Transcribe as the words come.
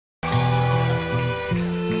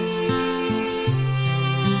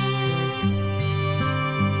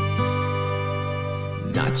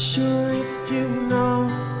Not sure if you know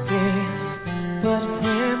this, but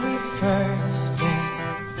when we first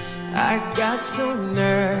met, I got so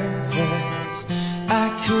nervous I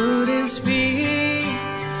couldn't speak.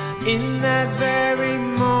 In that very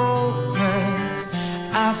moment,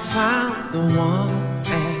 I found the one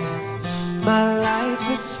and my life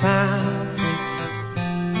had found its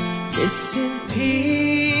missing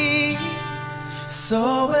piece.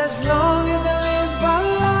 So as long as I live, I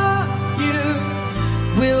love you,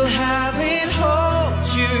 will have it, hold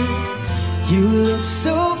you. You look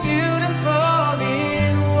so beautiful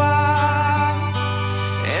in white,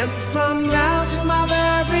 and from now to my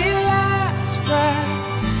very last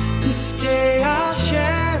breath, this day I'll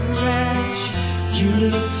cherish. You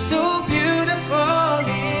look so beautiful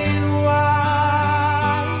in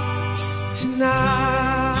white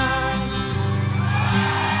tonight.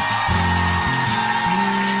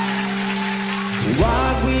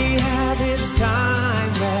 What we have is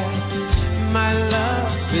timeless, my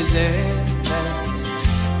love is endless,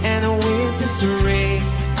 and with this ring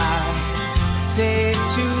I say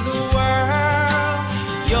to the world,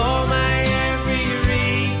 you're my every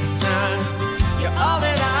reason, you're all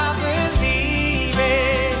that I believe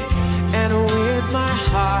in, and with my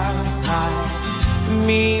heart I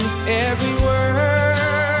mean every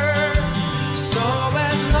word. So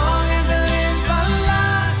as long as I live, I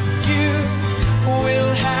love you,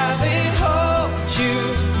 will have it, hold you.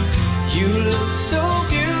 You look so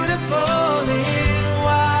beautiful in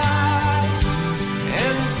white,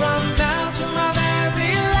 and from now to my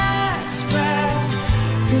very last breath,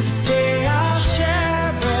 this day I'll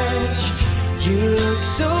cherish. You look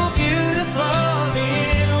so beautiful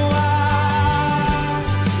in white,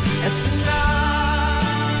 and tonight.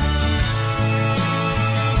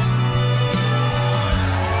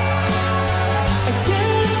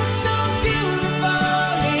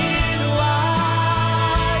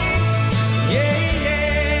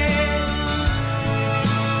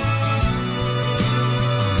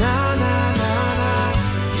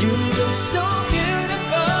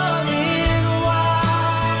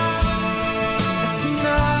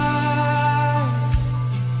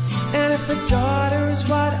 Daughter is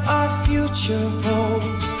what our future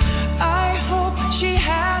holds. I hope she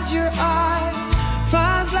has your eyes,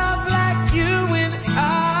 finds love like you and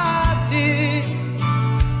I did.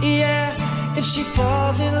 Yeah, if she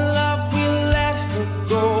falls in love, we'll let her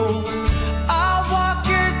go. I'll walk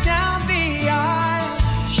her down the aisle.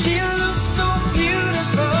 She looks so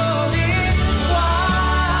beautiful in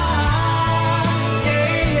white.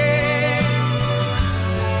 Yeah, yeah.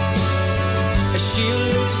 She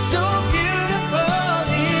looks so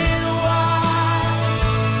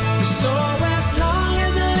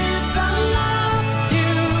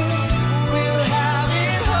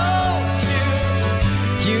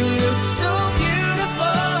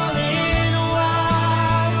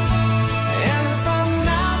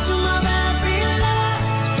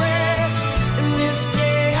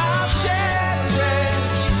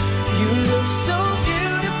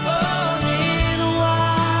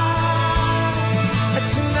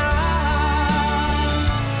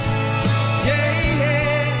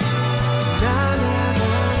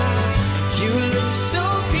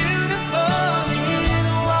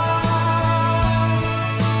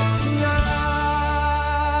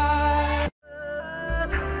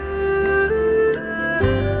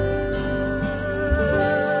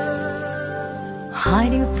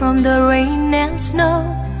hiding from the rain and snow,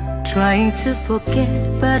 trying to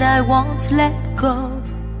forget, but I won't let go.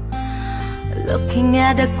 Looking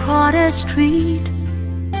at a crowded street,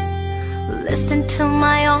 listening to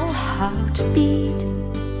my own heartbeat.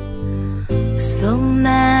 So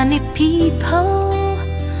many people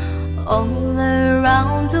all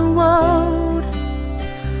around the world.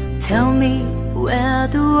 Tell me, where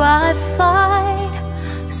do I find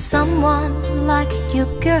someone like you,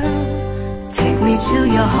 girl? Take me to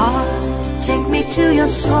your heart, take me to your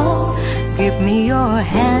soul. Give me your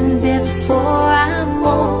hand before I'm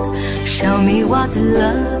old. Show me what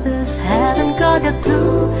lovers haven't got a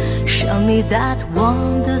clue. Show me that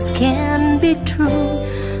wonders can be true.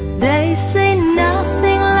 They say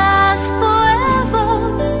nothing lasts forever.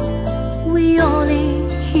 We only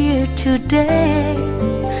here today.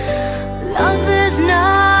 Love is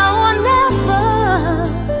now or never.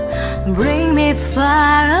 Bring me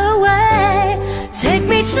far away. Take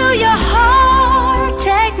me to your heart,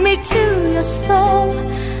 take me to your soul.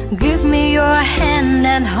 Give me your hand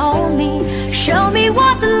and hold me. Show me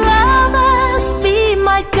what the lovers be.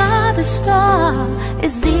 My God, the star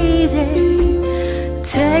is easy.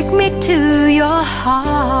 Take me to your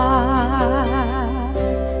heart.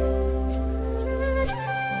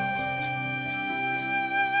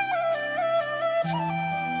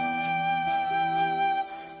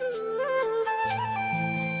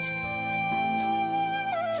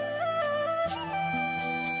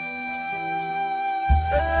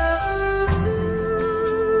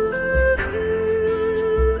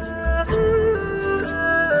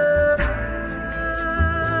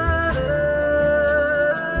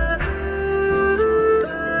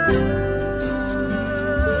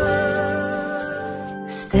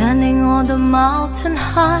 the mountain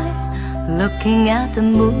high, looking at the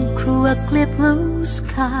moon through a clear blue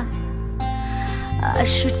sky. I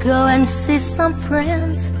should go and see some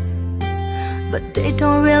friends, but they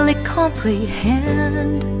don't really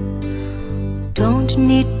comprehend. Don't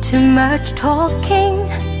need too much talking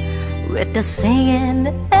without saying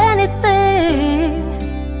anything.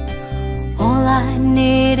 All I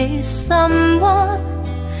need is someone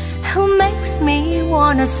who makes me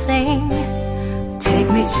wanna sing. Take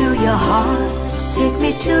me to your heart, take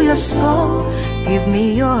me to your soul. Give me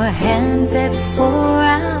your hand before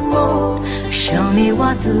I'm old. Show me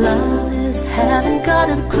what love is, haven't got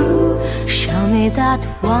a clue. Show me that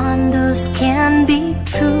wonders can be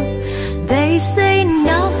true. They say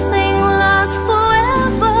nothing lasts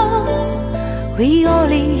forever. We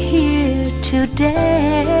only here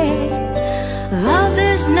today. Love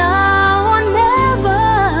is now or never.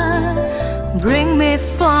 Bring me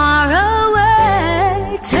far away.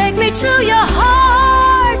 Take me to your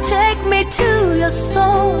heart, take me to your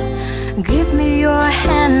soul. Give me your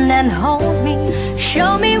hand and hold me.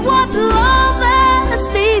 Show me what love is,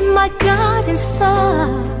 be my guiding star.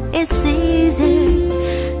 It's easy.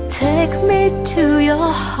 Take me to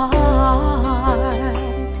your heart.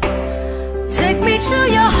 Take me to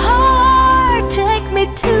your heart, take me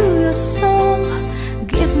to your soul.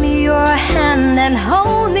 Give me your hand and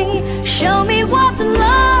hold me. Show me what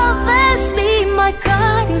love is, be my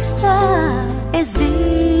guiding star. It's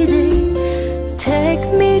easy. Take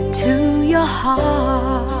me to your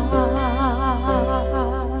heart.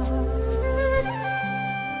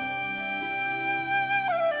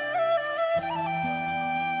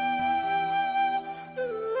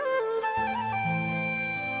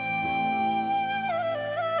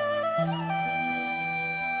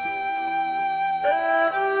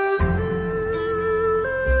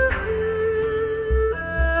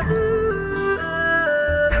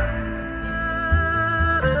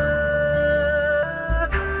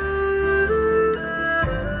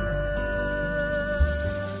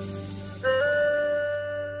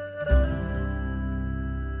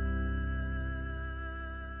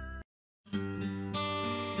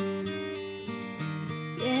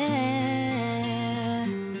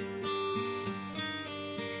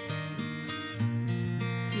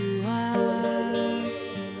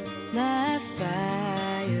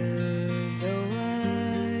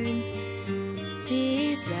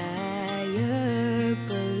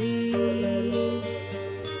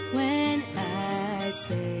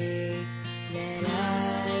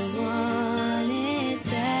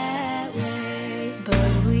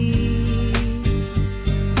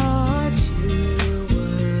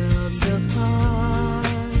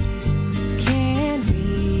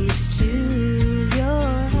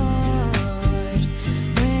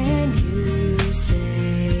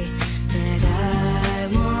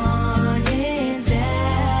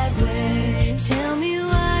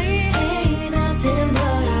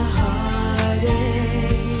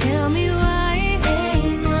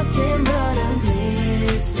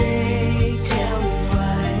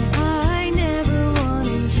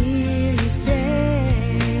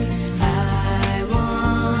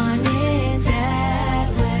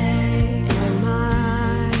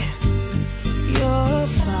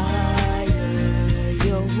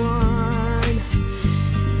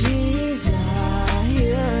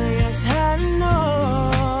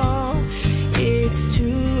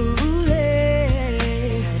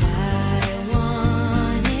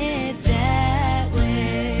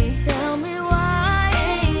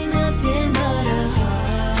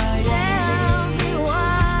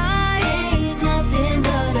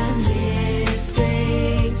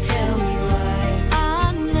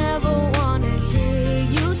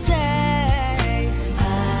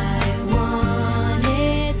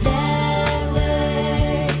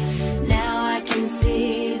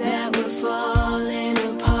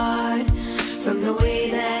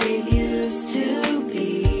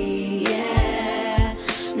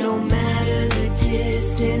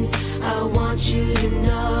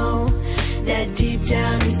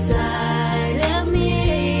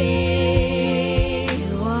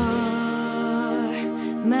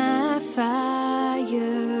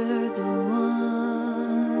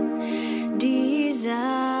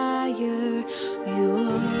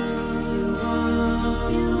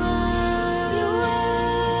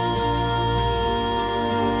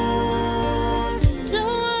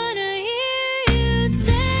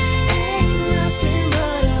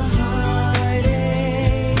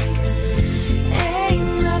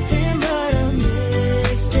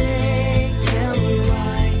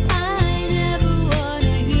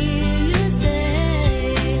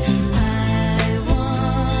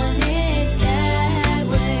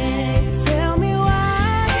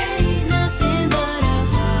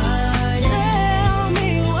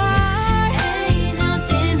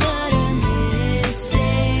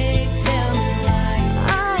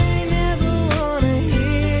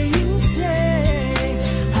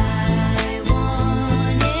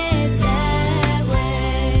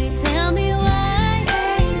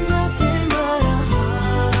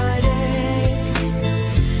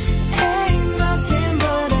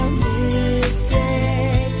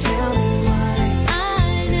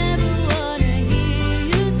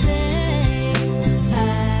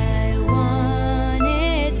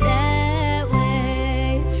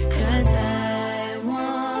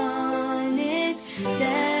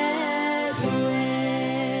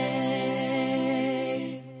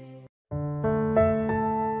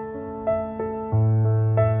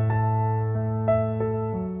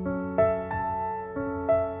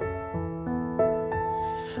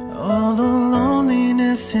 All the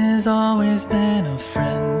loneliness has always been a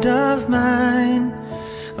friend of mine.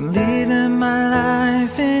 I'm leaving my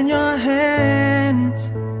life in your hands.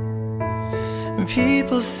 And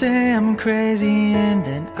people say I'm crazy and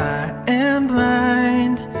that I am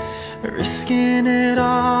blind, risking it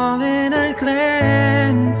all in a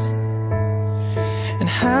glance. And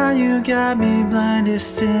how you got me blind is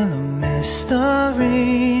still a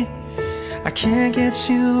mystery. I can't get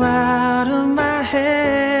you out of my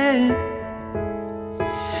head.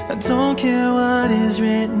 I don't care what is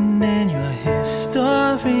written in your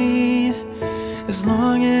history, as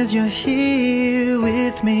long as you're here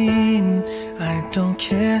with me. I don't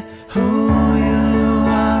care who you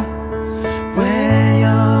are, where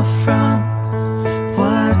you're from,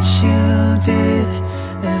 what you did,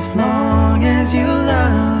 as long as you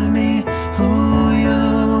love me. Who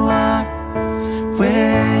you are,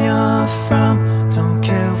 where you're from, don't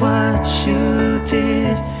care what you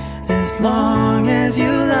did, as long as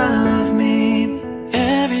you love me.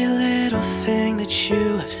 Every little thing that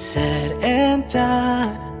you have said and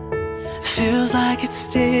done feels like it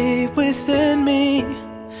stayed within me.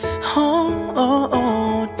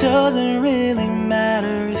 Oh, doesn't really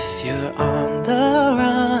matter if you're on the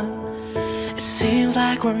run. It seems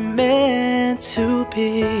like we're meant to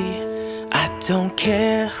be. I don't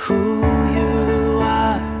care who you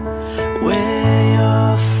are, where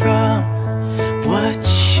you're from, what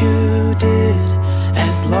you did,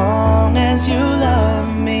 as long as you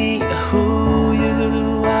love me. Who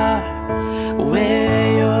you are, where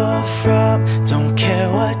you're from, don't care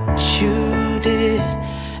what you did,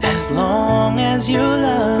 as long as you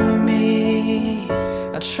love me.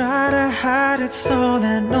 I try to hide it so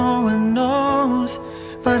that no one knows,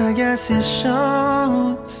 but I guess it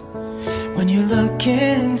shows when you look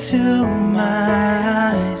into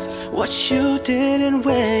my eyes, what you did and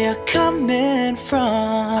where you're coming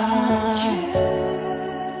from.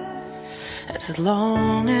 As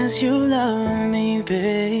long as you love me,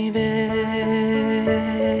 baby.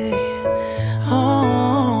 Oh,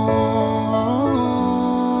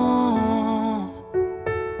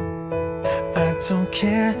 I don't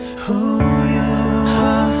care who you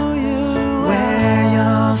are, where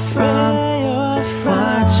you're from,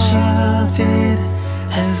 what you did,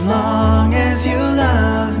 as long as you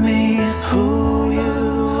love me. Who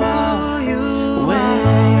you are,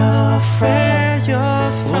 where you're from,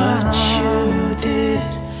 what you did,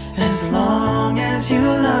 as long as you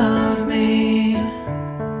love me.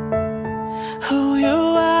 Who you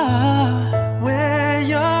are, where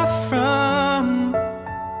you're from,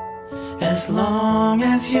 as long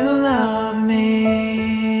as you love me.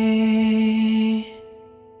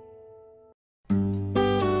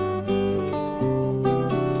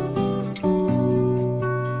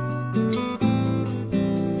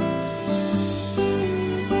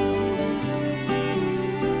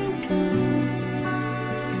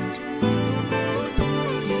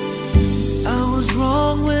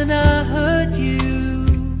 When I hurt you,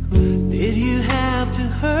 did you have to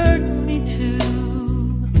hurt me too?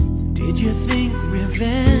 Did you think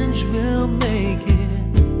revenge will make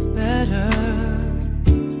it better?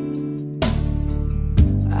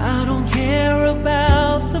 I don't care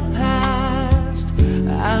about the past,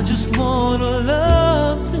 I just want a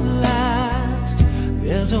love to last.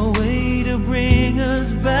 There's a way to bring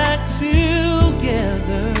us back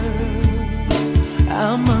together.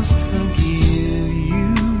 I must forgive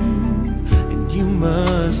you, and you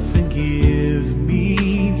must forgive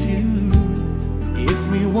me too,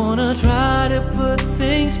 if we wanna try to put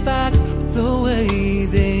things back the way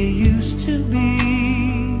they used to be.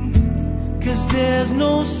 'Cause there's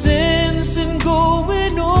no sense in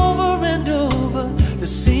going over and over the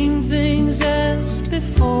same things as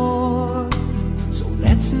before. So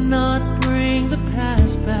let's not bring the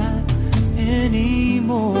past back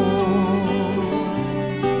anymore.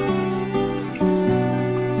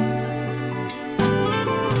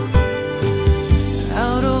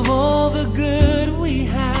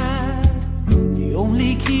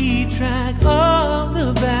 Track of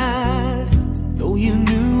the bad, though you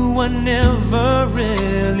knew I never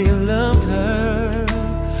really loved her.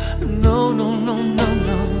 No, no, no, no,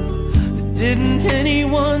 no. Didn't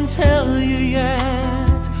anyone tell you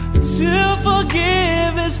yet? To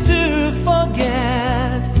forgive is to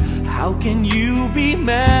forget. How can you be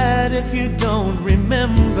mad if you don't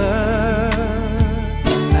remember?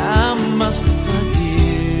 I must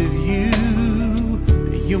forgive you,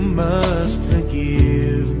 you must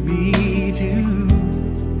forgive me too,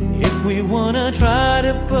 if we wanna try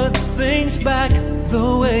to put things back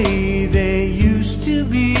the way they used to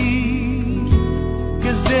be.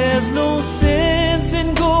 'Cause there's no sense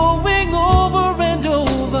in going over and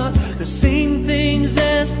over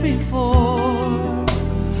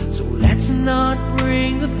not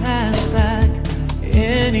bring the past back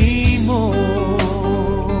anymore.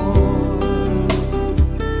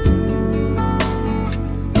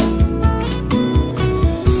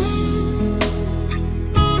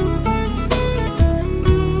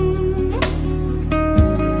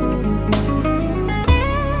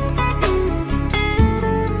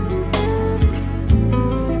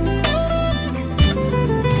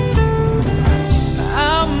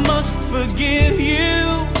 Forgive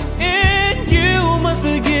you, and you must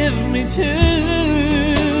forgive me too.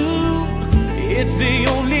 It's the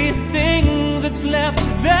only thing that's left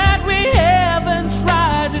that we haven't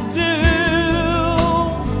tried to do.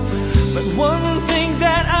 But one thing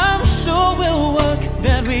that I'm sure will work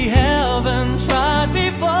that we haven't tried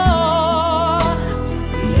before.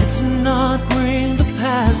 Let's not bring the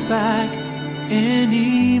past back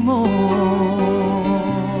anymore.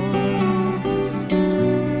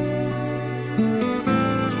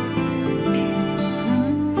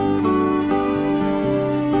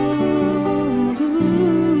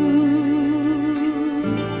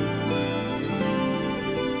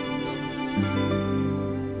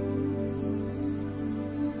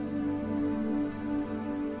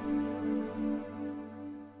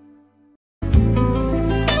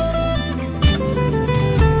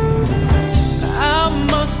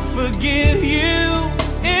 Forgive you,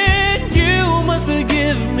 and you must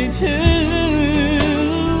forgive me too.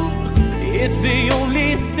 It's the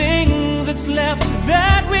only thing that's left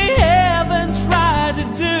that we haven't tried to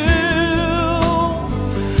do.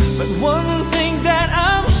 But one thing that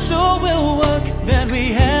I'm sure will work that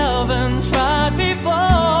we haven't tried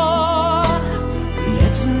before.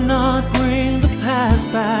 Let's not bring the past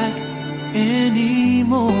back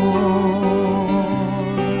anymore.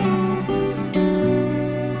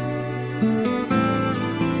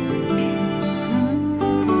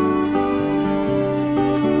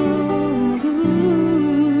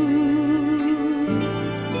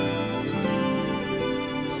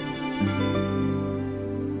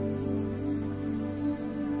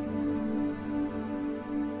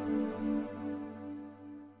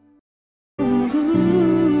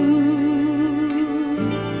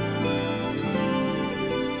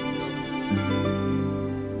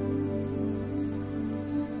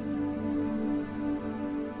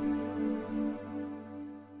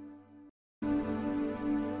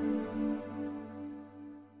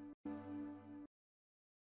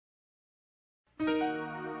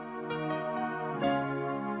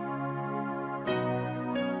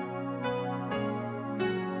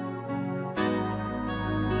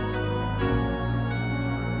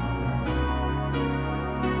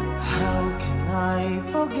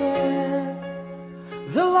 Forget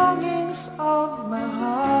the longings of my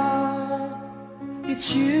heart. It's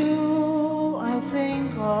you I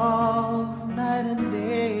think of night and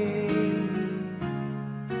day.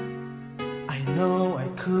 I know I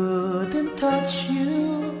couldn't touch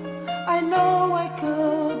you, I know I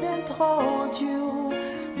couldn't hold you,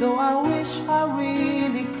 though I wish I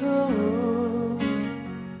really could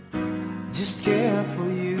just care for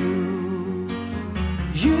you.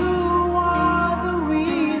 You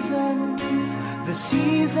the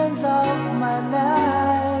seasons of my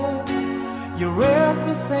life, you're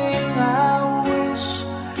everything I wish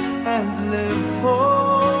and live for.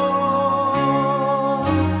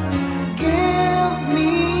 Give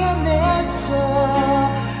me an answer,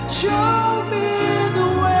 show me the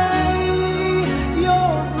way.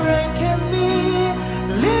 You're breaking me,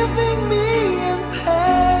 leaving me in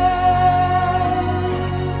pain.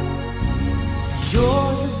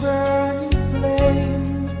 You're the burning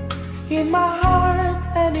flame in my heart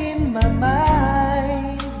and in my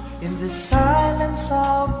mind. In the silence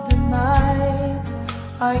of the night,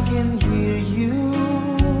 I can hear you.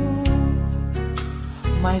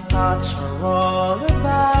 My thoughts are all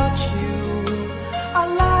about you,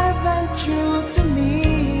 alive and true to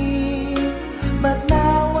me. But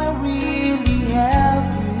now I really have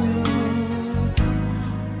you,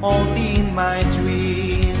 only in my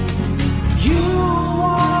dreams. You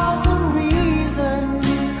are the reason,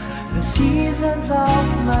 the seasons of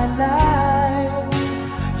my life.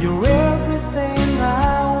 You're everything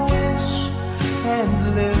I wish and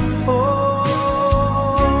live for.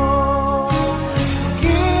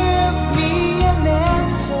 Give me an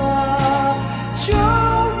answer,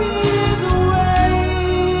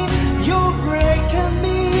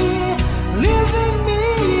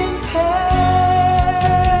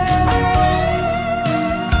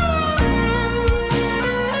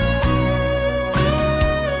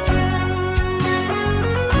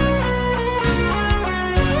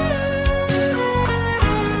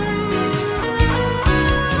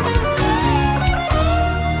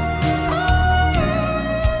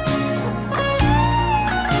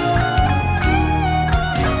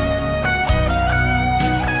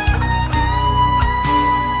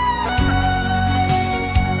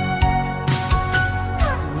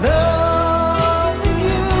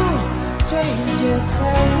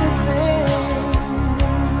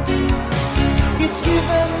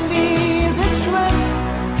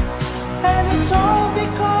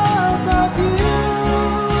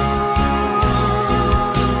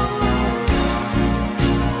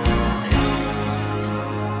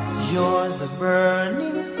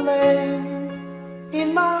 burning flame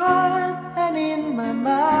in my heart and in my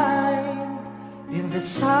mind. In the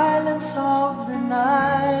silence of the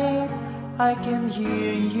night, I can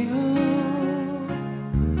hear you.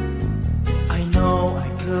 I know I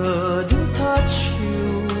couldn't touch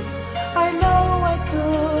you, I know I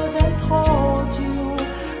couldn't hold you,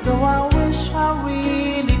 though I wish I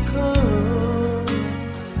really could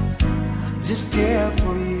just care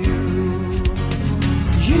for you.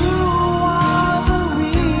 You are the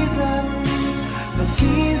reason, the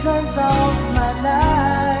seasons of my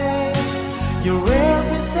life. You're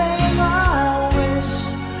everything I wish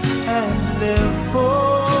and live for.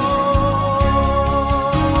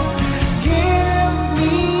 Give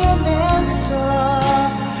me an answer,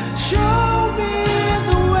 show me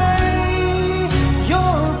the way.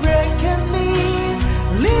 You're breaking me,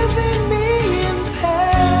 leaving me in pain.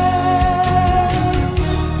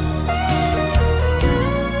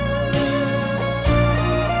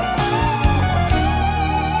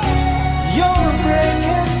 You're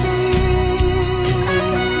breaking me,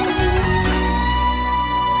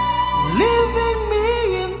 leaving me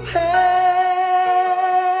in pain.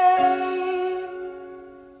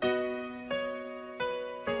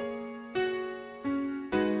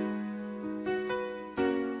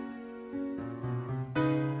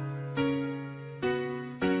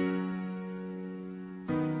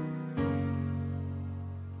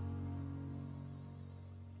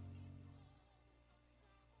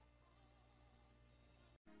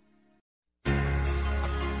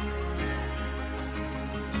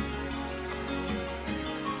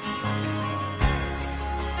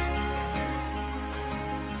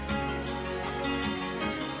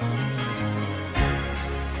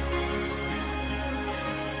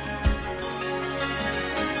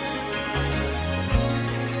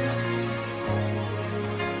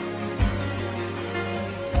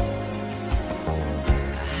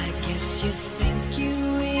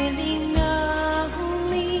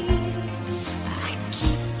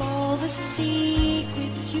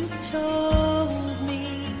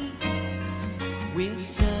 We're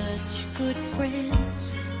such good friends,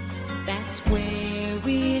 that's where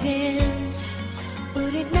it ends.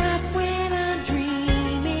 But at night when I'm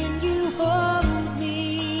dreaming, you hold me.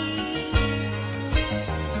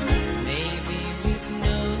 Maybe we've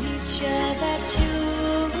known each other too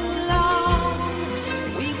long.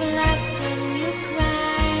 We've laughed and you've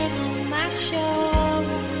cried on my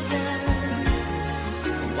shoulder.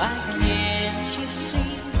 Why can't you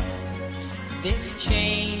see this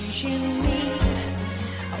change in me?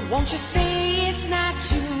 Won't you say it's not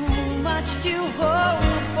too much to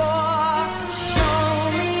hope for? Show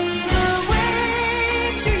me the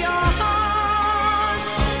way to your heart.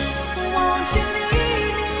 Won't you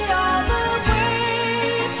lead me all the way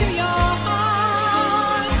to your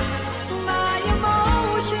heart? My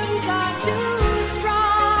emotions are too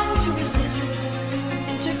strong to resist,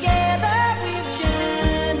 and together we've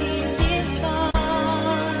journeyed this far.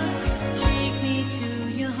 Take me to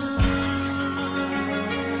your heart.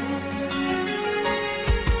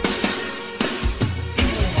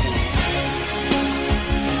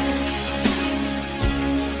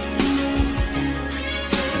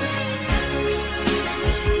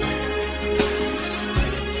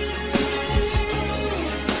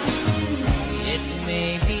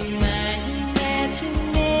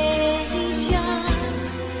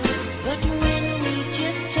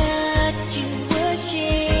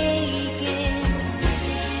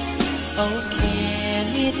 Oh, can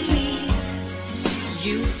it be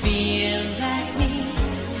you feel like me?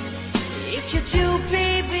 If you do,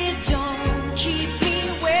 baby, don't keep me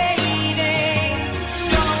waiting.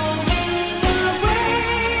 Show me the way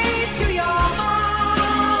to your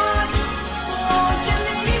heart. Won't you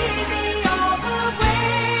lead me all the way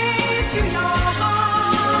to your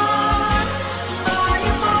heart? My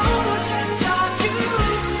emotions are too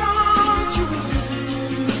strong to resist,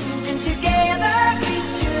 and together we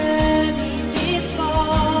journey this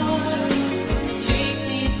far. Take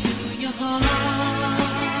me to your heart.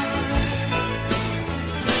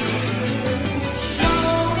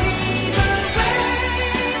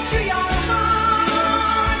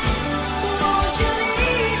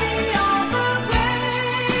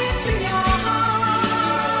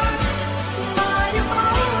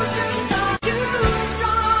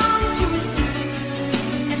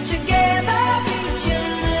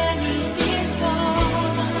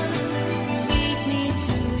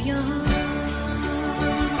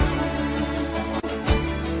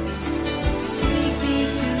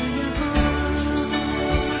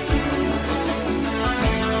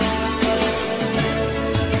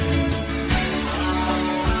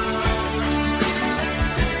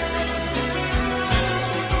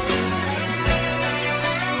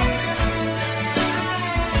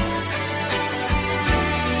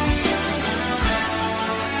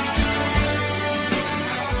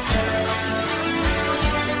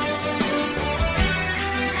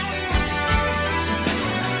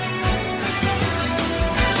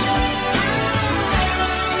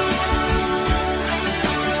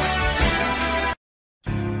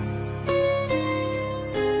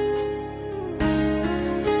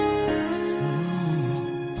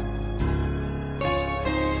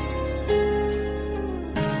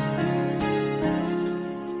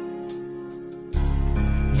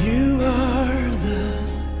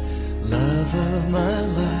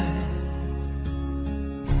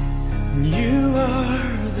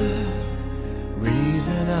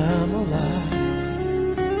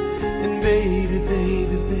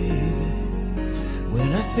 baby, baby, when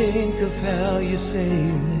I think of how you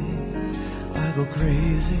save me, I go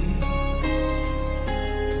crazy.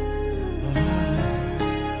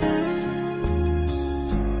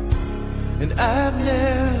 And I've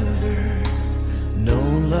never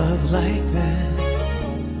known love like that.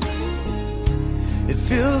 It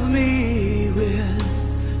fills me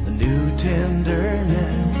with a new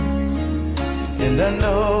tenderness. And I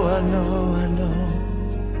know,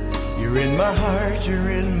 you're in my heart,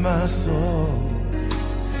 you're in my soul.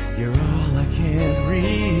 You're all I can't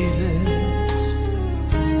resist.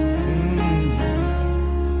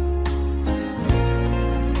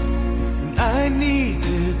 And I need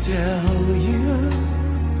to tell you,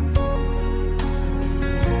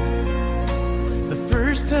 the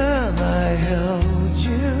first time I held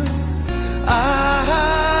you,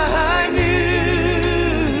 I knew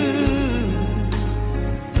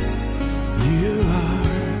you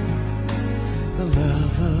are the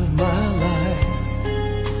love of my life.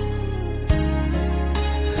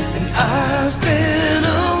 And I spent a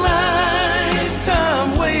lifetime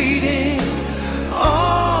waiting,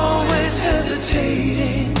 always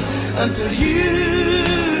hesitating, until you,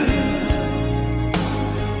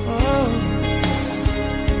 oh,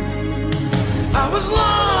 I was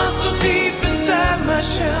lost so deep inside my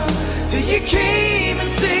shell, till you came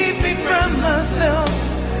and saved me from myself.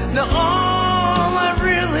 Now all I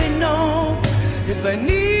really know is I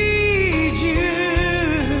need you.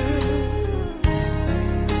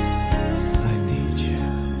 I need you.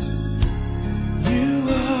 You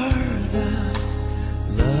are the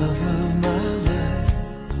love of my life.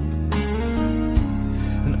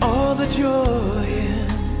 All the joy and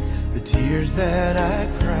the tears that I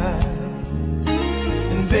cry.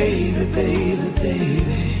 And baby, baby,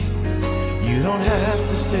 baby, you don't have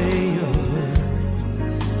to say a word,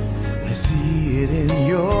 I see it in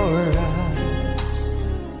your eyes.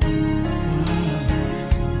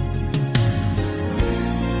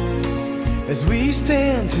 As we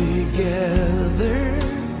stand together,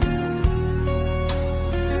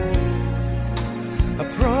 I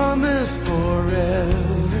promise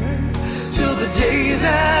forever, till the day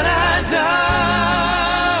that I die.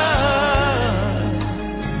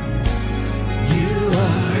 You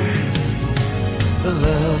are the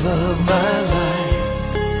love of my life.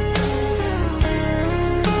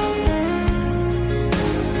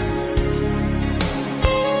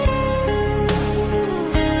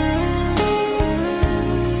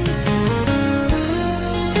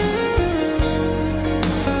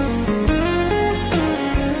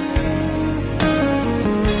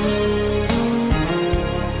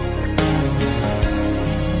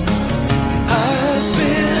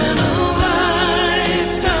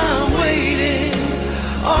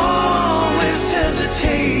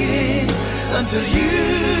 Until you,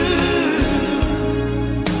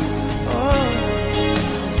 oh,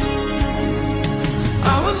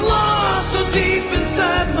 I was lost so deep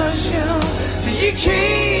inside my shell, till you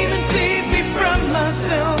came and saved me from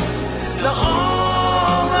myself. Now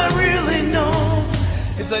all I really know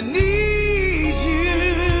is I need you.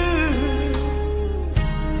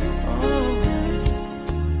 Oh,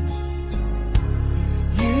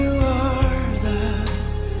 you are the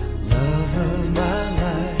love of my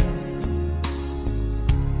life.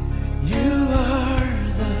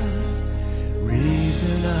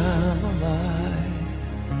 I'm alive.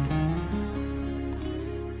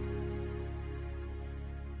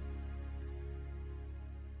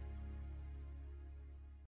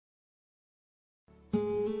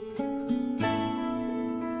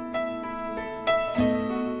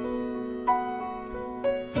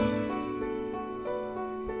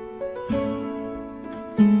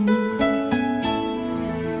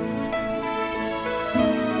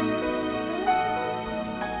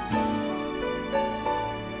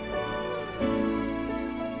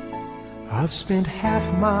 I've spent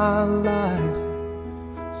half my life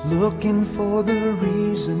looking for the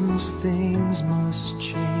reasons things must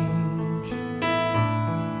change,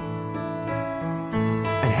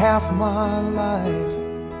 and half my life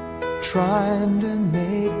trying to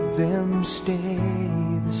make them stay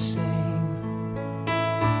the same.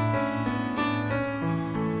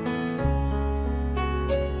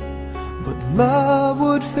 But love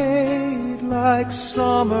would fade like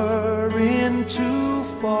summer into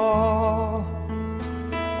fall.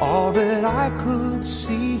 All that I could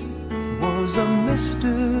see was a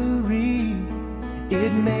mystery.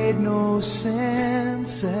 It made no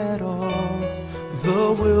sense at all. The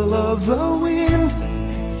will of the wind,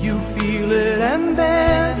 you feel it and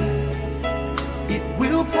then it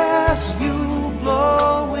will pass you,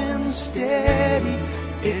 blowing steady.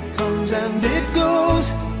 It comes and it goes,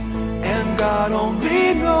 and God God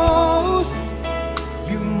only knows.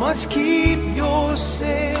 You must keep your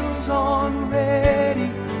sails on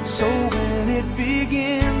ready, so when it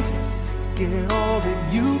begins, get all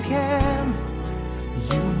that you can.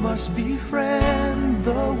 You must befriend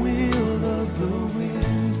the will of the wind.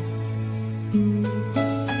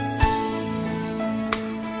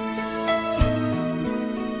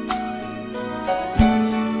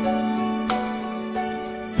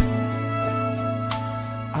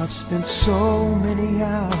 I've spent so many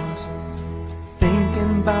hours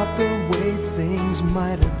thinking about the way things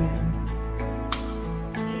might have been,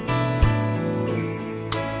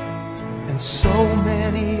 and so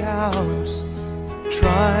many hours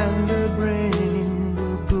trying to bring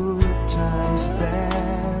the good times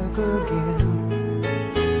back again.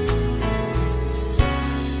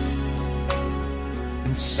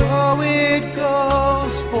 And so it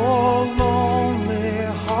goes for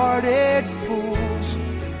lonely-hearted fools.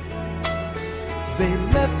 They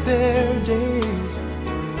let their days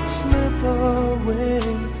slip away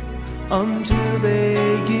until they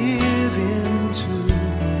give in to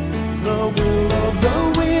the will of the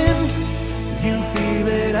wind. You feel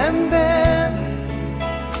it and then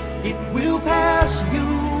it will pass you,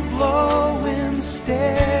 blowing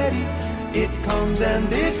steady. It comes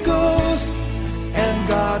and it goes, and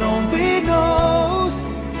God only knows.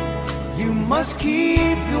 You must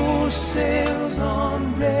keep your sails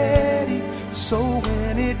on ready, so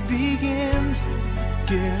when it begins,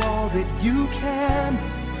 get all that you can.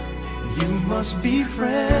 You must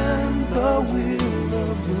befriend the will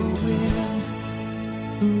of the wind.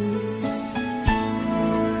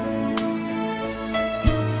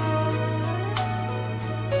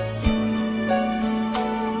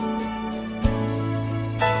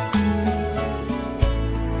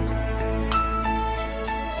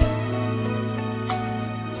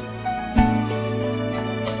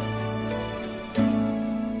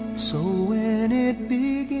 So when it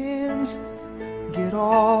begins, get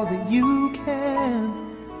all that you can.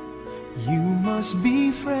 You must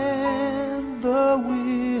befriend the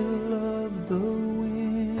will of the wind.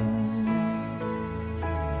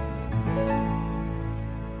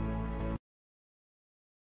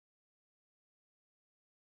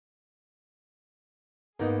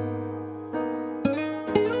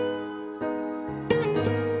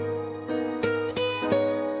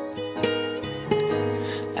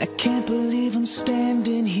 I can't believe I'm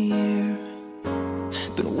standing here.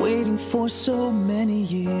 Been waiting for so many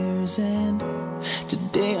years, and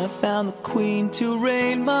today I found the queen to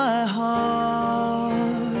reign my heart.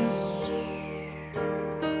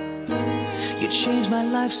 You changed my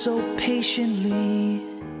life so patiently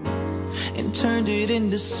and turned it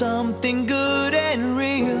into something good and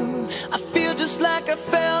real. I feel just like I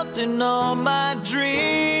felt in all my dreams.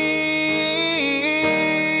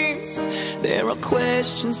 There are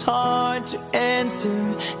questions hard to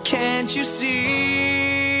answer, can't you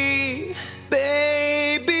see?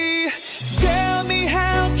 Baby, tell me,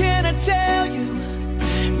 how can I tell you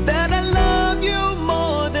that I love you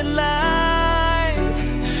more than life?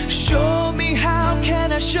 Show me, how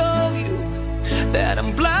can I show you that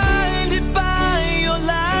I'm blinded by your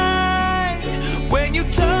light? When you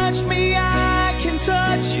touch me, I can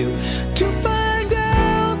touch you to find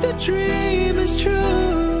out the dream is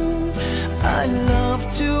true. I love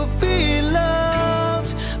to be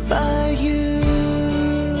loved by you.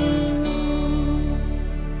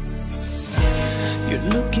 You're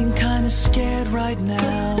looking kinda scared right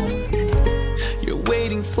now. You're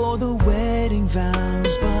waiting for the wedding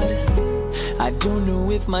vows, but I don't know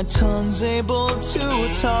if my tongue's able to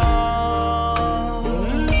talk.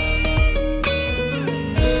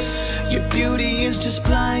 Your beauty is just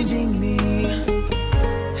blinding me,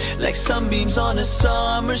 like sunbeams on a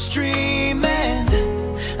summer stream, and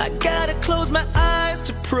I gotta close my eyes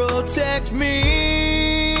to protect me.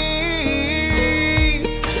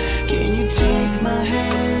 Can you take my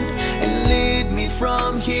hand and lead me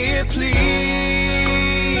from here, please?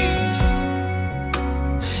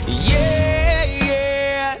 Yeah,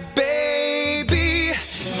 yeah, baby,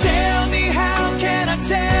 tell me, how can I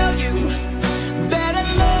tell you that I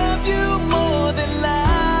love you more than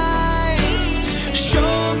life?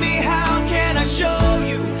 Show me, how can I show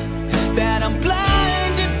you that I'm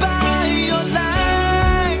blinded by your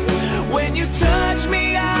light? When you touch me,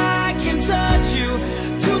 I can touch you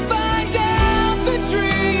to find out the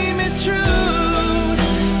dream is true.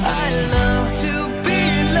 I love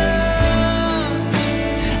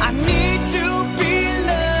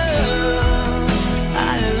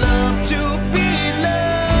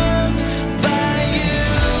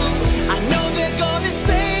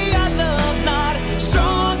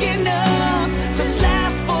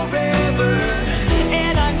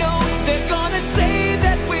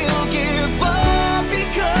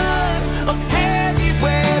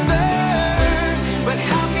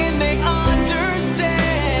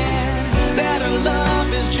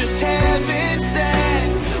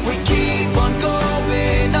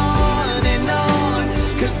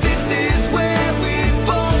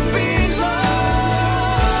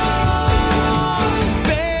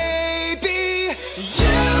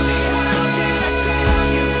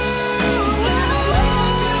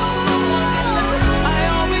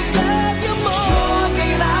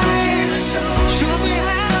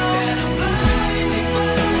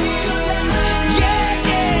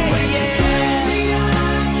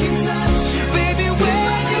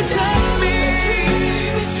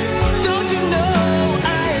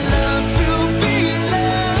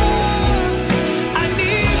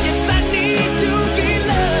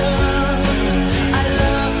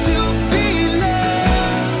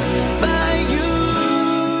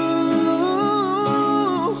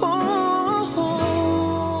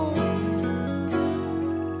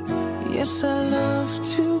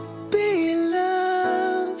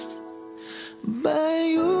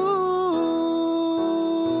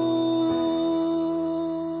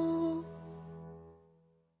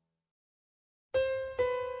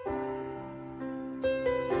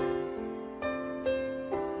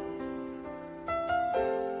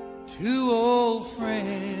Two old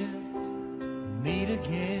friends meet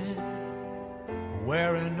again,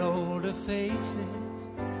 wearing older faces,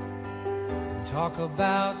 and talk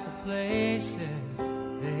about the places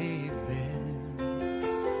they've been.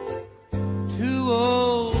 Two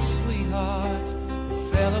old sweethearts that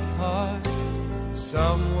fell apart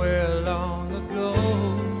somewhere long ago.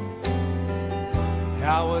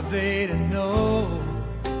 How were they to know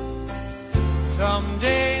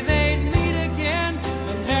someday they'd meet again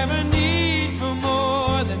and have a need for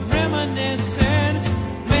more than reminiscing?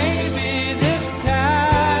 Maybe this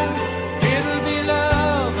time it'll be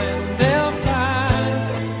love and they'll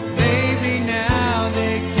find maybe now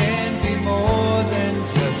they can be more than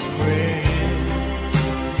just friends.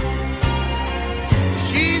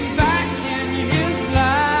 She's back in his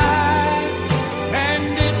life and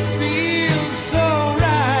it feels so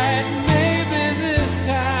right. Maybe this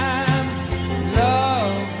time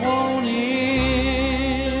love won't end.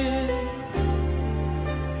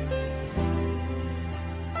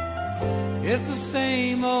 It's the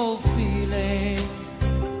same old feeling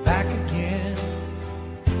back again.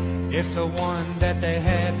 It's the one that they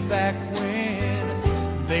had back when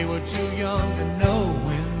they were too young to know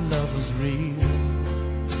when love was real.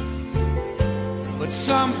 But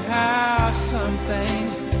somehow some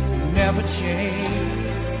things never change,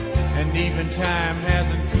 and even time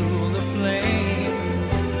hasn't cooled the flame.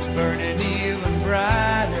 It's burning even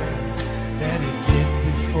brighter than it did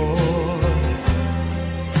before.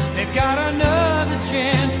 They've got another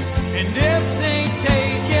chance, and if they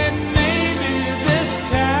take it, maybe this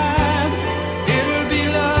time it'll be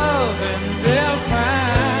love and they'll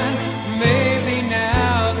find maybe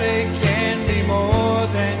now they can be more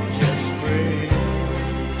than just friends.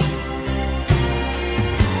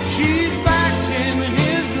 She's back in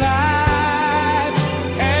his life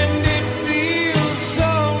and it feels so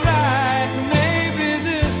right. Maybe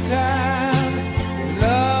this time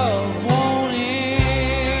love won't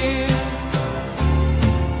end.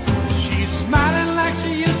 She's smiling like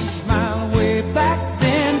she used to smile way back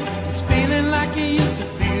then. He's feeling like he used to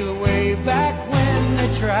feel way back when they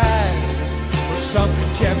tried, but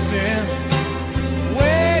something kept them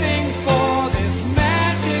waiting for this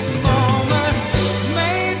magic moment.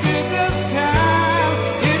 Maybe this time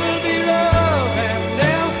it'll be love and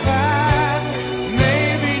they'll find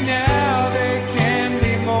maybe now they can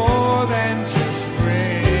be more than just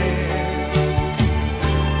friends.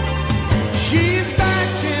 She's back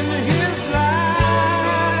in his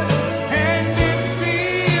life and it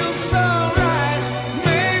feels so right.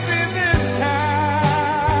 Maybe this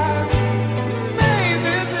time,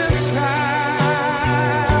 maybe this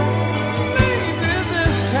time, maybe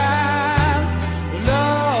this time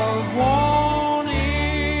love won't end.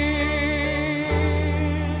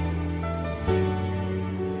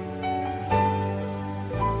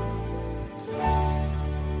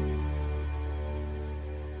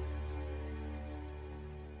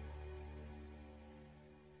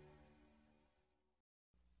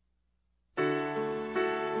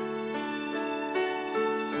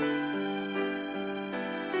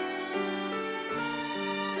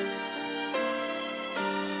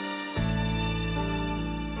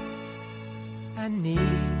 I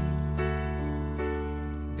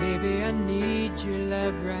need your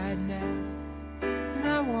love right now, and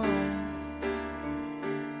I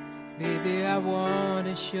want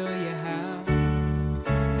to show you how.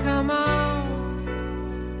 Come on,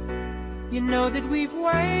 you know that we've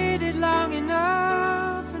waited long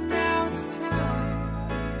enough, and now it's time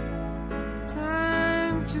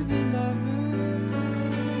to be lovers.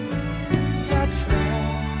 I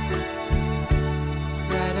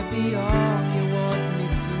try to be all you want me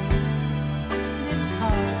to, and it's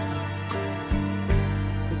hard,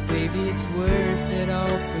 but baby it's worth it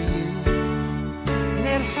all for you. And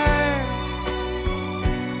it hurts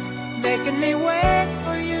making me wait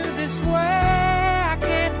for you this way. I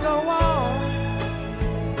can't go on,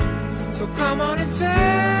 so come on and take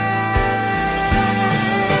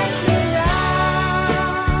me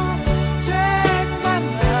down, take my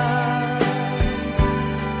love,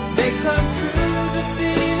 make come true the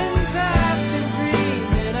feelings I've been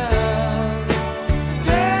dreaming of.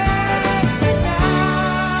 Take me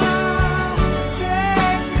down,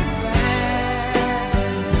 take me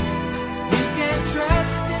fast. You can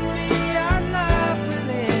trust in me, our love will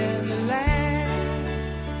ever last.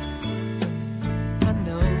 I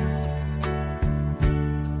know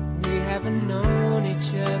we haven't known each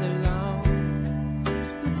other long,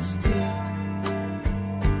 but still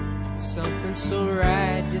something so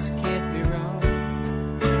right just can't be wrong.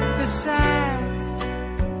 Besides,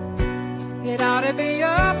 it ought to be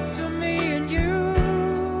up to me and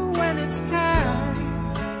you when it's time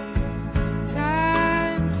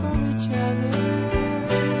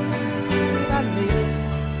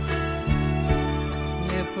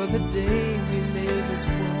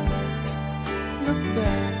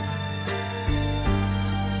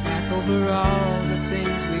over all the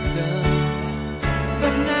things we've done.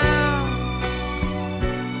 But now,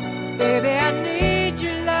 baby, I need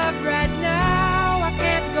your love right now. I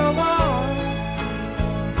can't go on.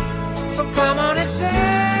 So come on and take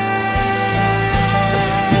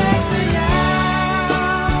me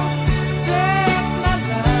now. Take my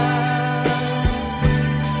love.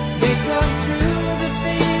 Make come true the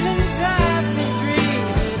feelings I've been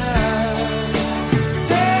dreaming of.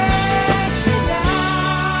 Take me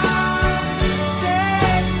now.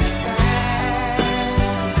 Take me fast.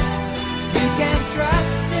 You can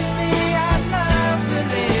trust in me. Our love will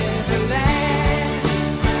never last.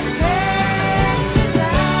 Take me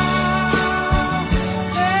now.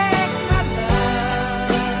 Take my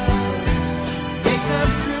love. Make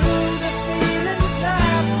come true the feelings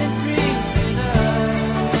I've been dreaming of.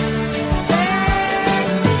 Take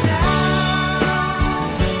me now.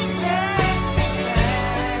 Take me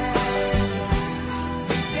fast.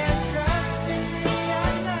 You can trust in me.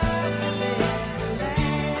 Our love will never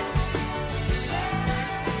last.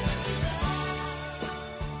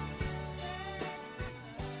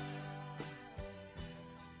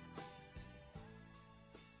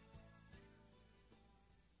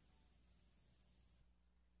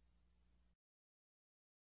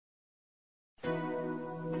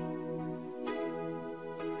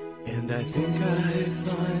 And I think I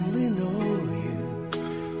finally know you.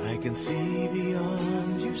 I can see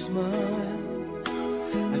beyond your smile.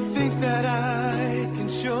 I think that I can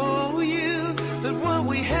show you that what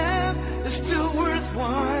we have is still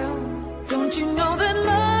worthwhile. Don't you know that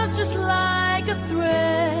love's just like a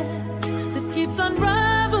thread that keeps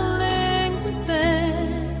unraveling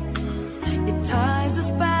within? It ties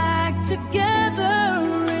us back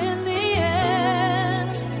together in the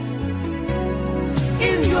end.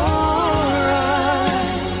 In your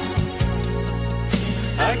eyes,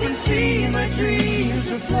 I can see my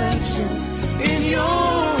dreams' reflections. In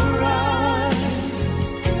your eyes,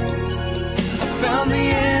 I found the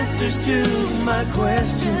answers to my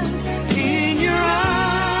questions. In your eyes,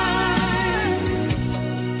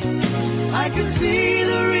 I can see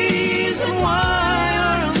the reason why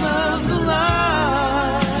our love's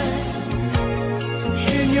alive.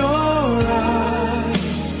 In your eyes,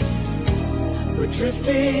 we're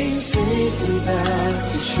drifting safely back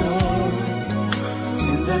to shore.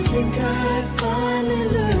 And I think I finally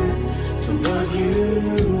learned to love you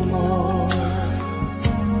more.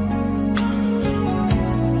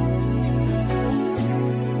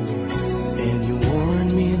 And you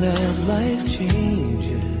warned me that life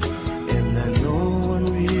changes, and that no one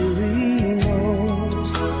really knows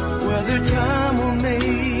whether time will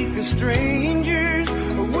make us strangers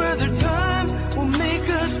or whether time will make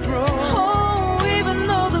us grow. Oh, even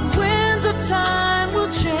though the winds of time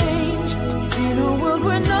will change, in a world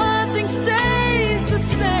where nothing stays the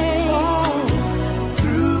same. Oh,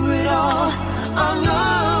 through it all, our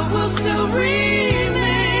love will still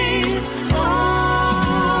remain.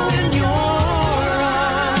 Oh, in your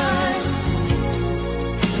eyes,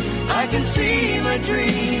 I can see my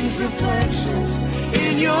dreams' reflections.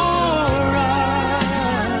 In your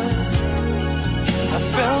eyes, I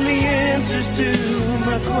found the answers to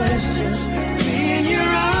my questions. In your eyes,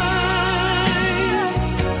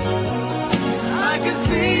 I can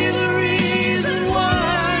see the reason why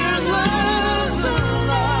our love's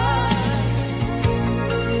alive.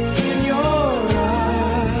 In your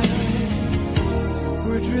eyes,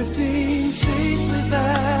 we're drifting safely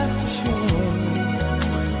back to shore.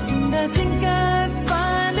 And I think I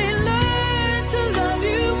finally learned to love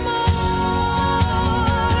you more.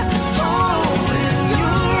 Oh, in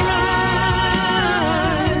your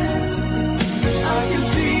eyes, I can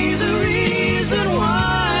see the reason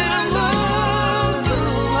why our love's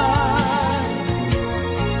alive.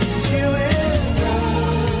 You and I.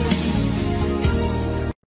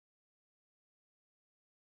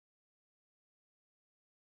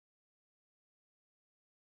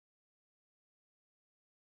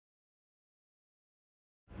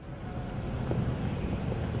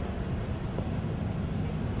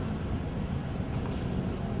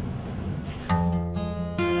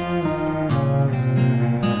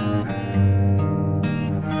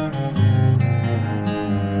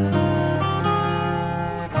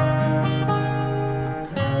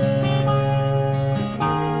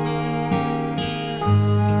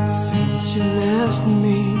 Since you left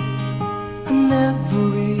me, I never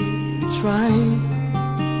really tried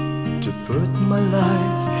to put my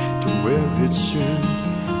life to where it should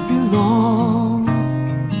belong.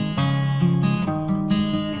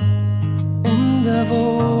 And I've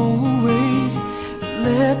always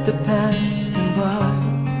let the past go by,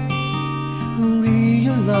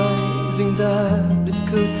 realizing that it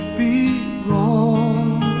could be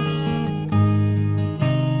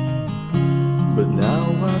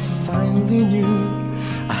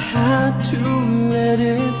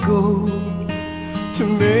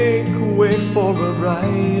pray for a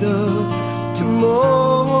brighter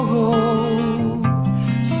tomorrow.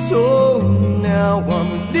 So now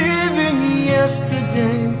I'm leaving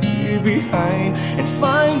yesterday behind, and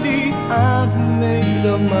finally I've made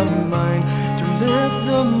up my mind to let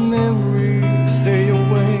the memories stay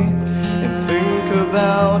away and think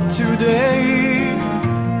about today.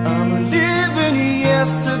 I'm leaving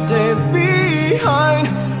yesterday behind,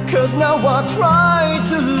 'cause now I try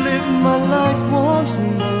to live my life once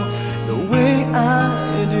more the way I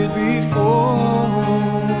did before.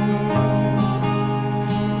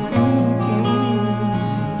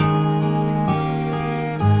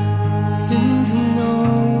 Since I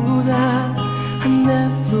know that I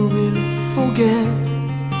never will forget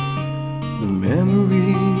the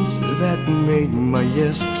memories that made my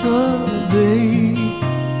yesterday,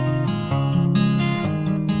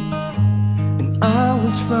 and I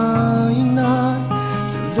will try not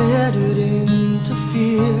to let it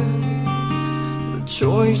interfere the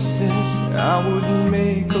choices I would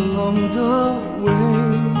make along the way.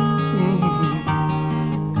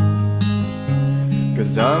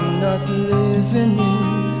 'Cause I'm not living in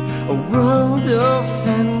a world of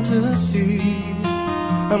fantasies.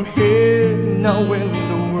 I'm here now in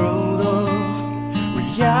the world of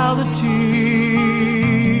reality.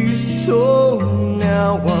 So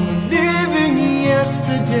now I'm leaving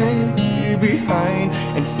yesterday behind,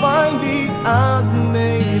 and finally I've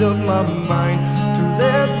made up my mind to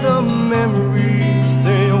let the memories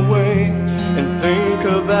stay away and think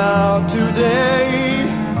about today.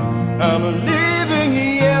 I'm leaving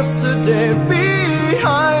yesterday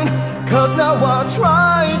behind, 'cause now I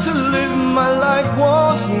try to live my life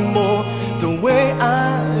once more the way I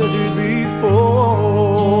did before.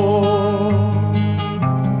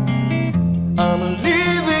 I'm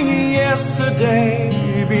leaving yesterday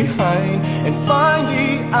behind, and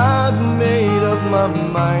finally I've made up my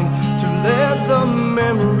mind to let the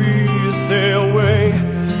memories stay away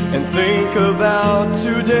and think about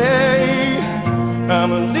today.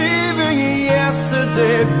 I'm leaving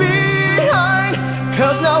yesterday behind,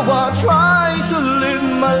 'cause now I try to live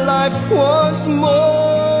my life once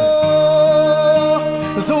more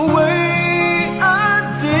the way I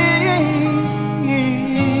did.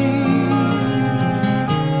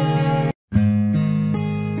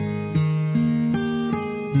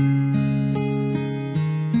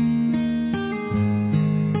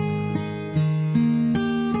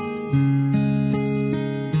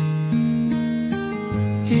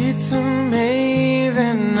 It's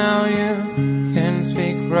amazing how you can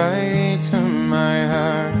speak right to my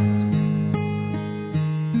heart.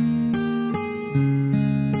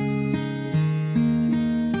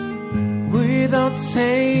 Without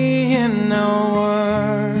saying a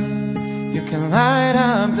word, you can light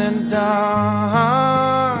up the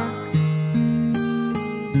dark.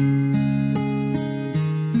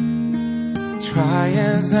 Try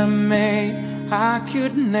as I may, I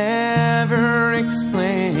could never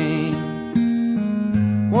explain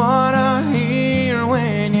what I hear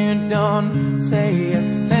when you don't say a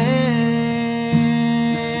thing.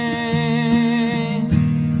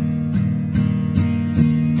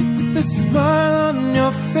 The smile on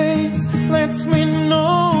your face lets me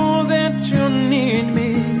know that you need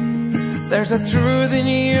me. There's a truth in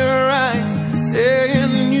your eyes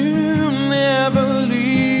saying you never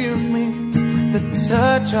leave me. The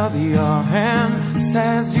touch of your hand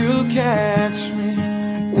says you'll catch me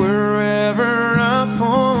wherever I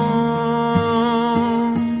fall.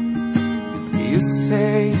 You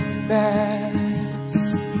say it best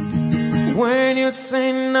when you say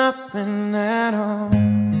nothing at all.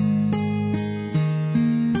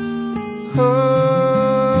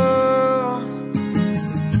 Oh,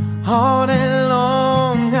 all day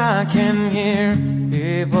long I can hear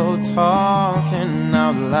people talking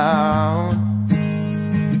out loud.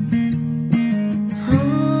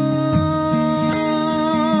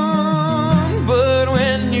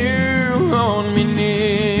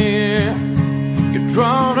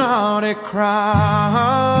 Drown out a crowd.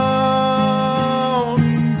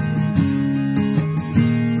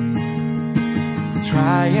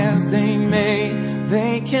 Try as they may,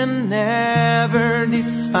 they can never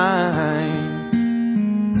define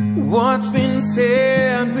what's been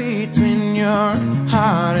said between your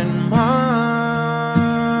heart and mine.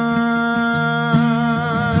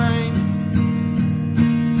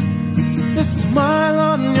 The smile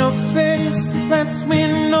on your face lets me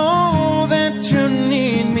know that you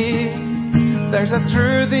need me. There's a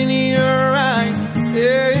truth in your eyes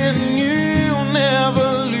saying you'll never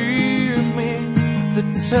leave me. The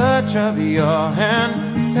touch of your hand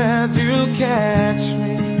says you'll catch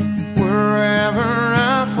me wherever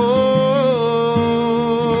I fall.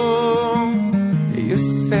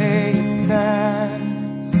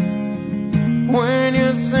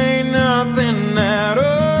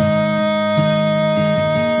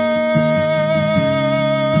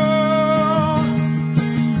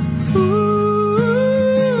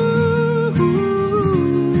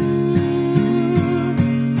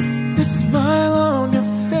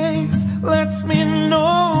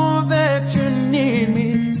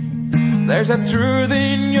 truth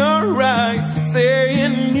in your eyes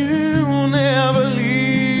saying you'll never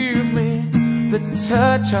leave me. The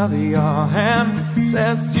touch of your hand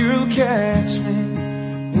says you'll catch me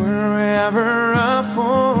wherever I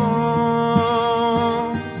fall.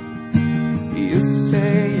 You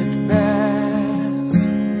say it best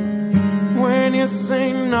when you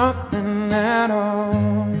say nothing at all.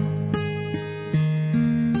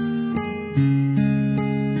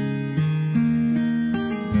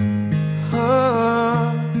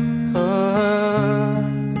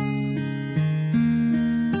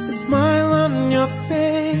 The smile on your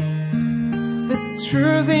face, the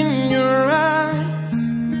truth in your eyes,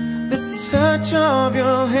 the touch of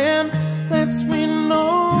your hand lets me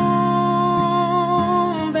know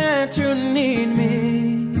that you need me.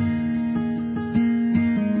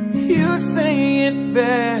 You say it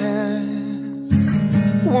best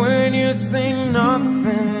when you say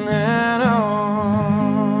nothing at all.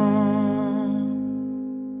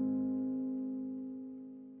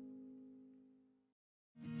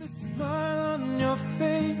 The smile on your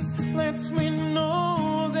face lets me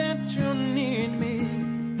know that you need me.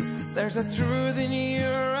 There's a truth in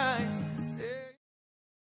your eyes.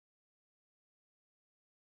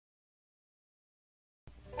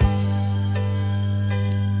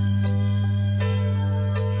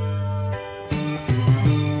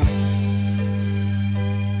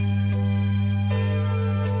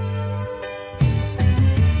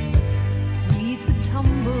 We could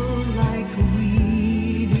tumble like a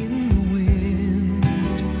weed in the wind,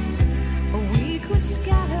 or we could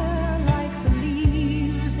scatter like the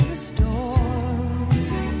leaves in a storm.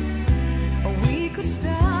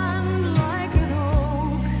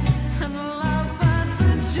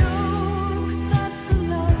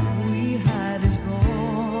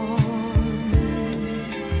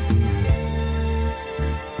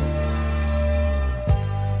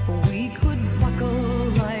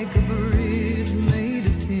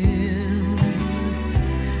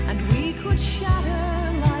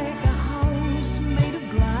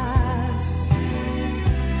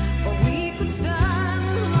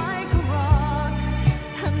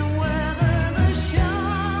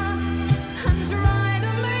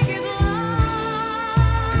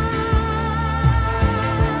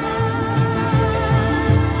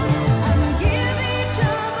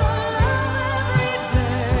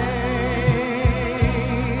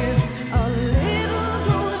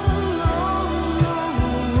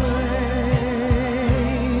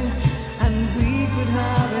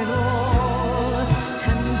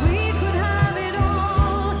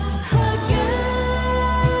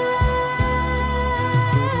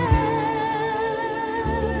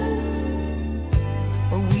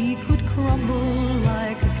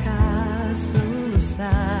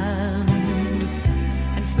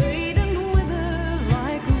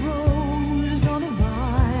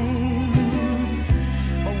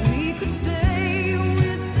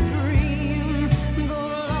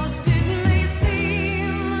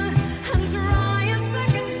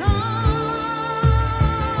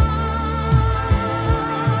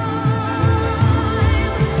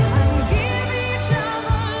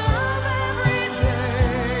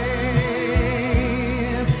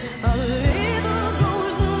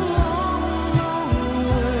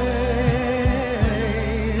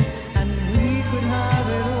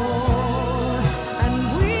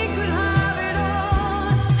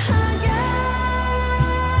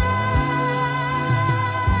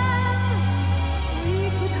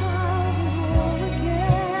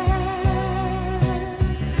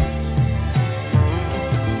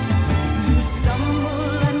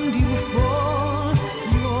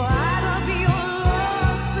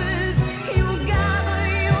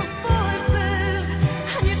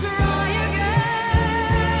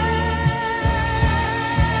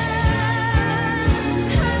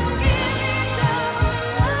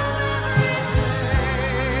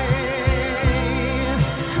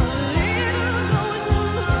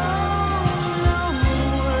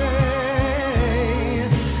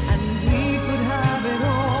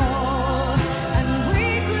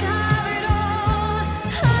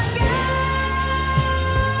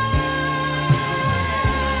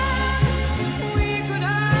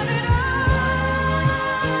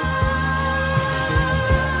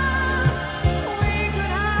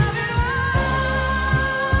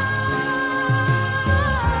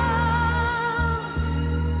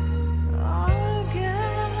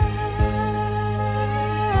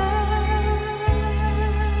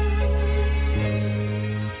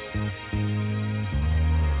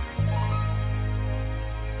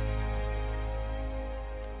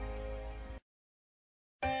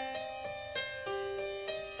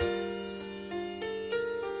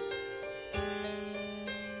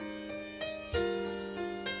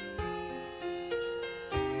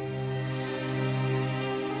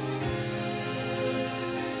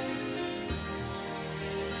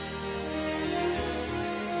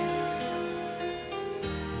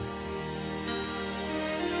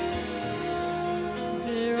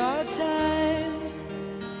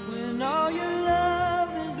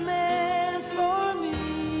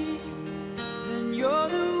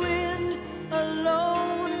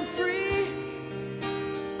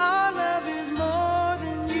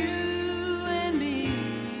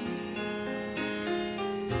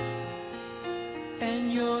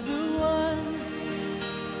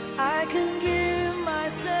 can give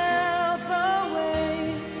myself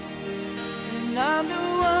away, and I'm the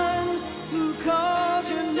one who calls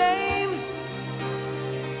your name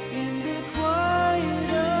in the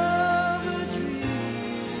quiet of a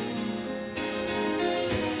dream.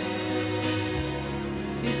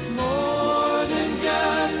 It's more than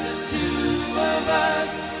just the two of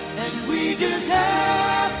us, and we just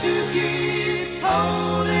have to keep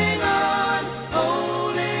holding on,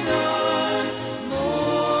 holding on.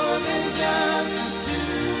 More than just the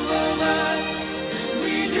two of us, and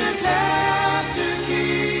we just have to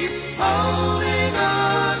keep holding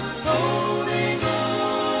on, holding on.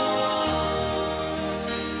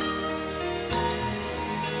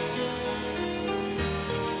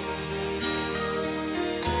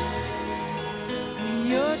 In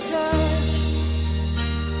your touch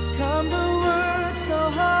come the words so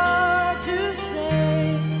hard to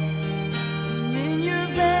say, and in your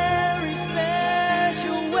very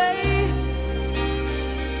special way,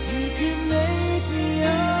 you can make me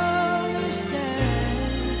understand.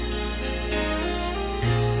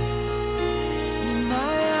 In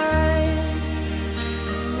my eyes,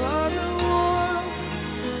 you are the warmth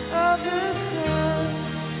of the sun,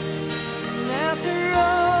 and after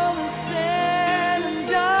all is said and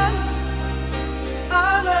done,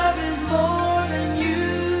 our love is more than you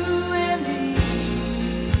and me.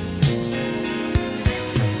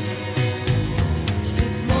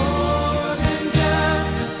 It's more than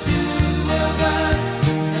just the two of us,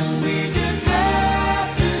 and we just have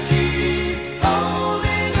to keep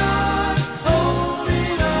holding on,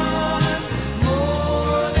 holding on.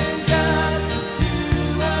 More than just the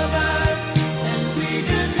two of us, and we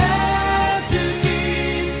just have to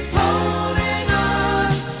keep holding on,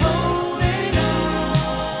 holding on.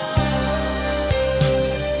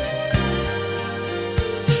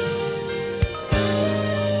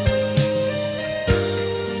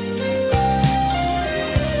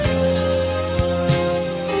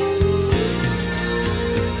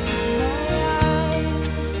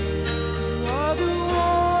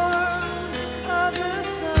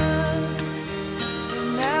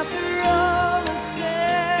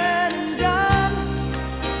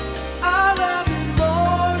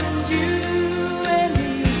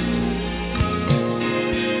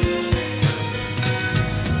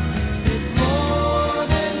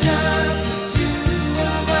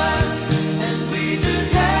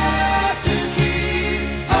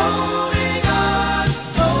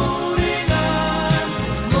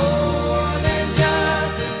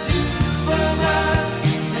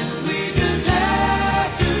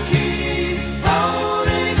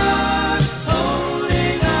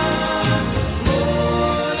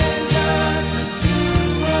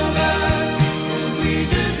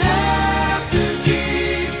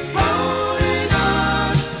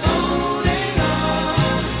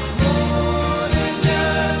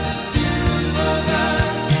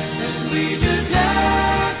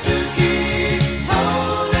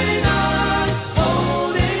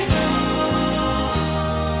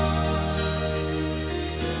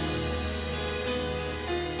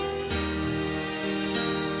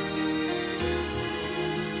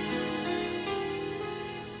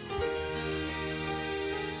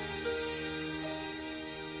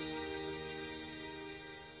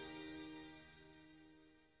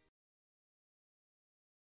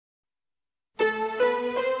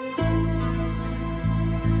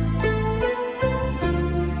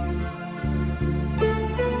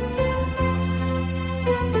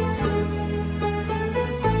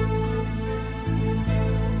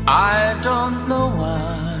 I don't know why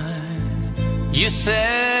you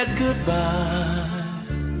said goodbye.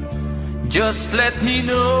 Just let me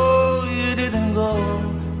know you didn't go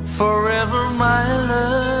forever, my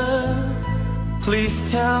love. Please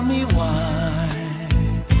tell me why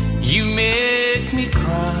you make me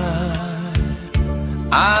cry.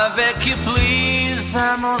 I beg you please,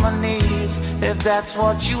 I'm on my knees if that's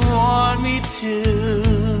what you want me to.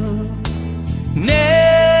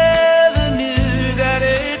 Never knew that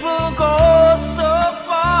it will go so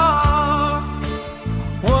far.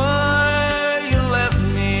 Why you left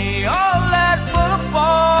me all that but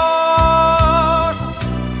apart?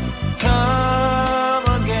 Come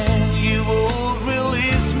again, you will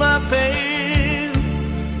release my pain,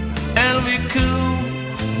 and we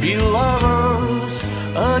could be lovers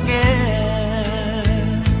again.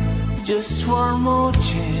 Just one more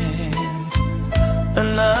chance,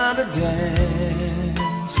 another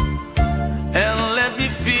dance, and let me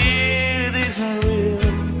feel it isn't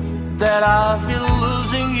real that I've been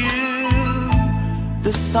losing you.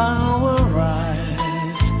 The sun will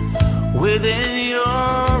rise within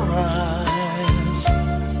your eyes.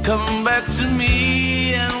 Come back to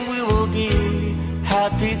me and we will will be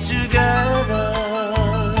happy together.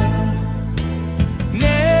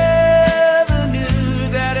 Never knew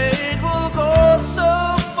that it will go so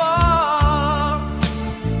far.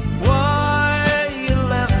 Why you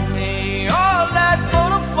left me all that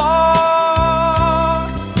far?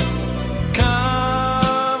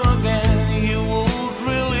 Come again, you would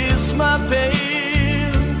release my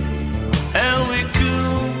pain, and we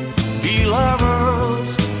could be lovers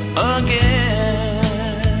again.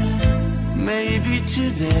 Maybe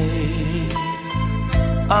today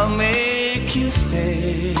I'll make you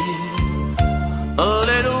stay a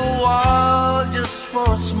little while, just for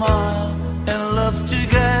a smile and love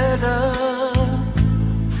together.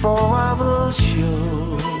 For I will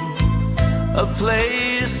show a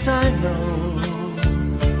place I know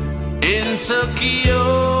in Tokyo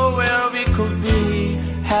where we could be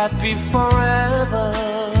happy forever.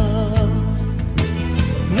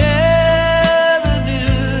 Never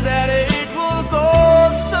knew that it will go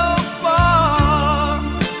so far.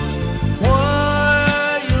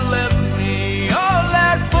 Why you left me all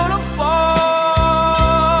that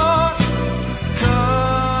far?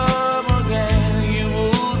 Come again, you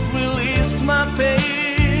would release my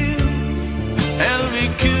pain, and we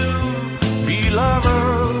could be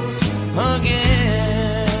lovers again.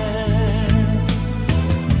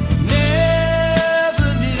 Never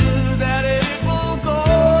knew that it will go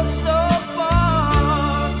so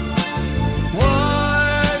far.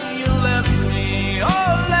 Why you left me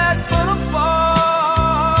all that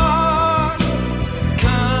far?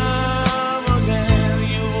 Come again,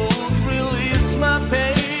 you would release my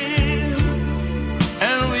pain,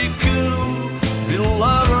 and we could be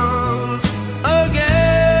lovers again.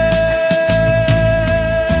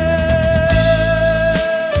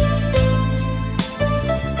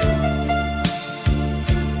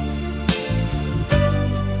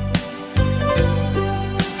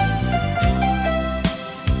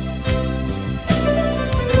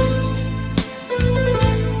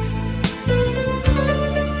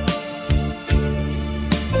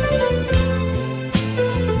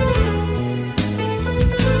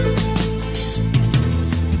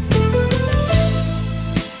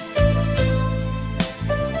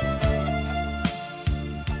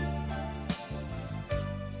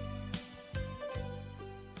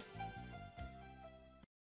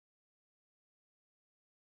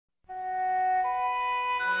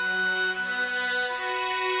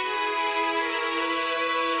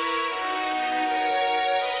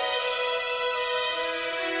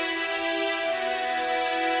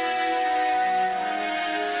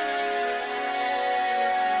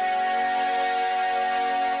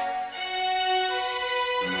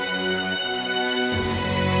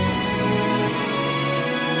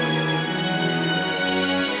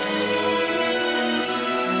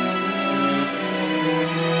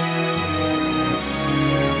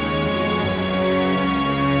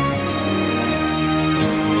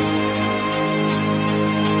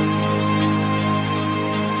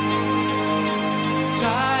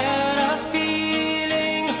 Tired of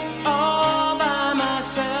feeling all by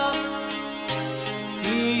myself,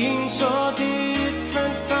 being so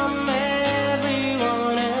different from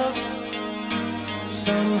everyone else.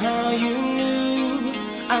 Somehow you knew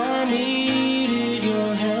I needed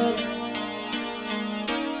your help.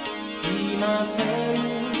 Be my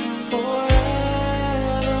friend forever.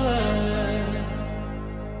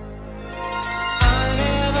 I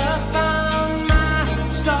never found my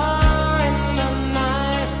star in the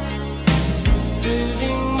night.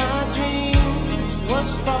 Living my dreams was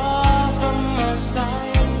far from my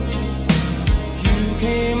sight. You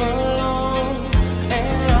came along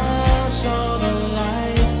and I saw the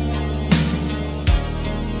light.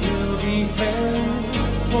 We'll be friends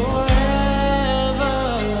forever.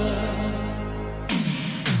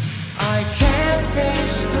 I can't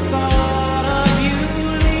face the thought of you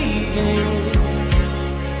leaving,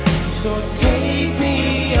 so take me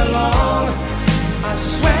along. I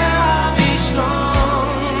swear I'll be strong.